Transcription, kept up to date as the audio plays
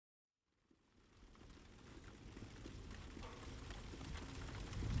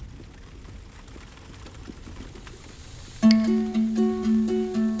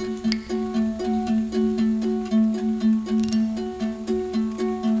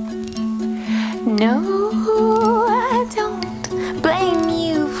No, I don't blame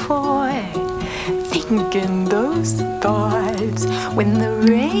you for thinking those thoughts when the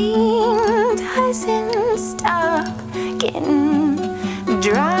rain doesn't stop getting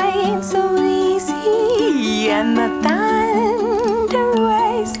dry so easy, and the thunder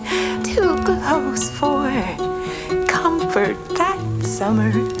was too close for comfort that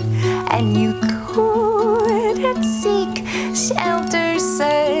summer, and you couldn't seek shelter,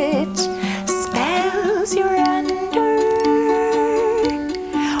 such spells you're under.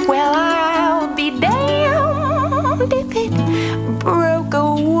 Well, I'll be damned if it broke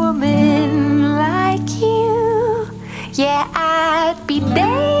a woman like you. Yeah, I'd be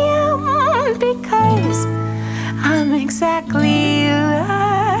damned because I'm exactly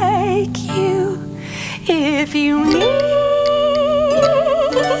like you. If you need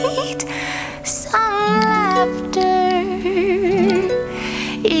some laughter,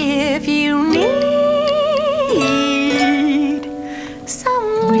 if you need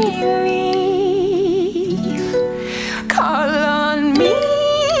some relief, call on me.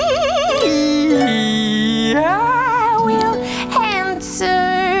 I will answer,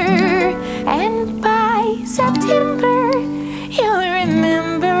 and by September you'll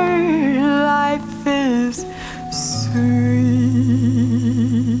remember life is sweet.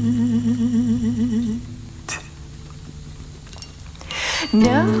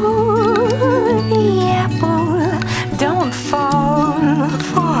 No, the apple don't fall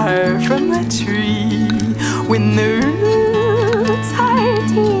far from the tree when the roots are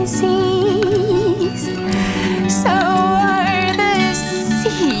diseased. So are the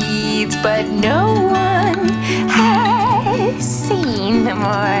seeds, but no one has seen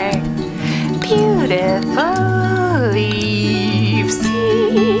more beautiful leaves.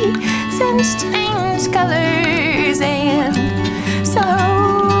 Seasons change colors, and so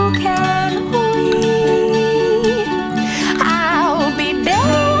can we. I'll be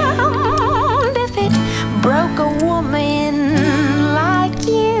damned if it broke a woman like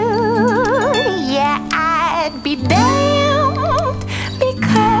you. Yeah, I'd be damned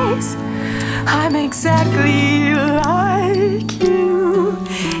because I'm exactly like you.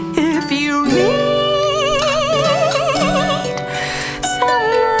 If you need some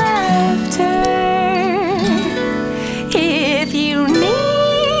laughter, if you need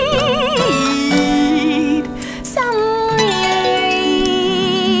some relief,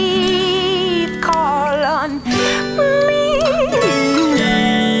 call on me.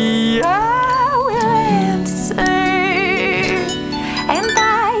 I will answer, and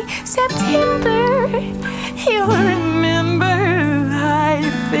by September you'll remember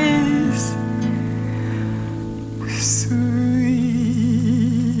life is sweet.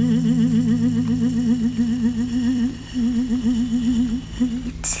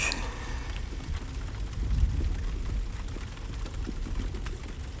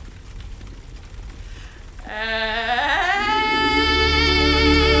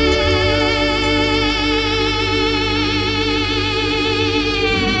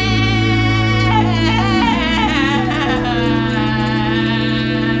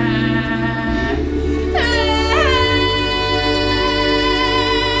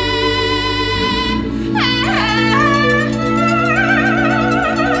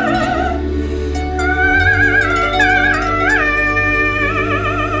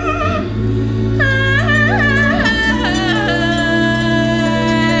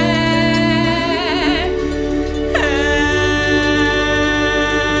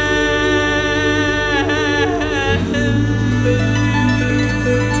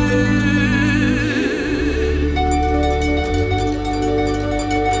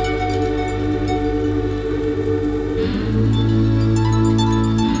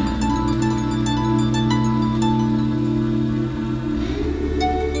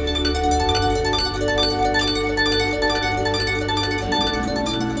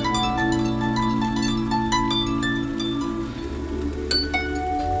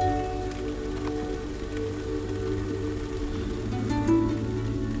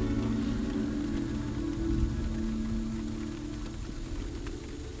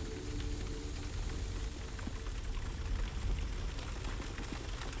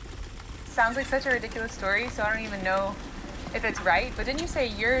 Sounds like such a ridiculous story, so I don't even know if it's right. But didn't you say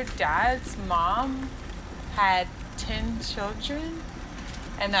your dad's mom had 10 children,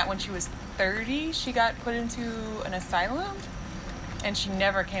 and that when she was 30, she got put into an asylum, and she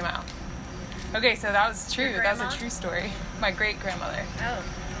never came out? Okay, so that was true. That was a true story. My great-grandmother. Oh.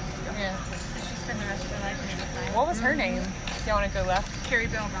 Yeah. So she spent the rest of her life in an asylum. What was her name? You want to go left? Carrie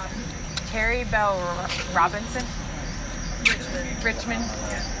Bell Robinson. Carrie Bell Robinson? Richmond. Richmond?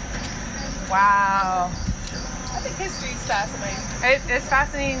 Yeah. Wow. I think history's fascinating. It's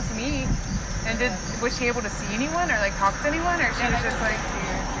fascinating to me. And was she able to see anyone or like talk to anyone, or she was just like,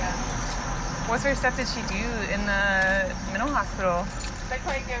 Yeah. what sort of stuff did she do in the mental hospital? They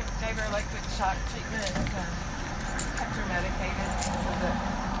probably gave her electric shock treatment and kept her medicated.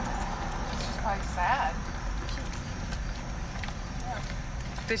 It's just probably sad.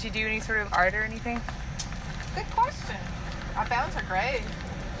 Did she do any sort of art or anything? Good question. I found her grave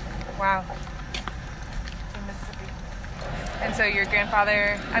Wow. in Mississippi. And so your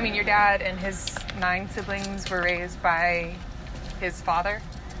dad and his 9 siblings were raised by his father?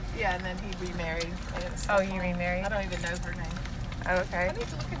 Yeah, and then he remarried. Oh, he remarried? I don't even know her name. Oh, okay. I need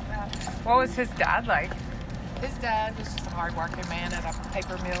to look at that. What was his dad like? His dad was just a hard-working man at a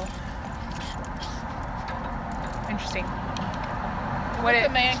paper mill. Interesting. What's a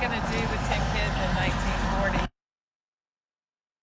man going to do with 10 kids in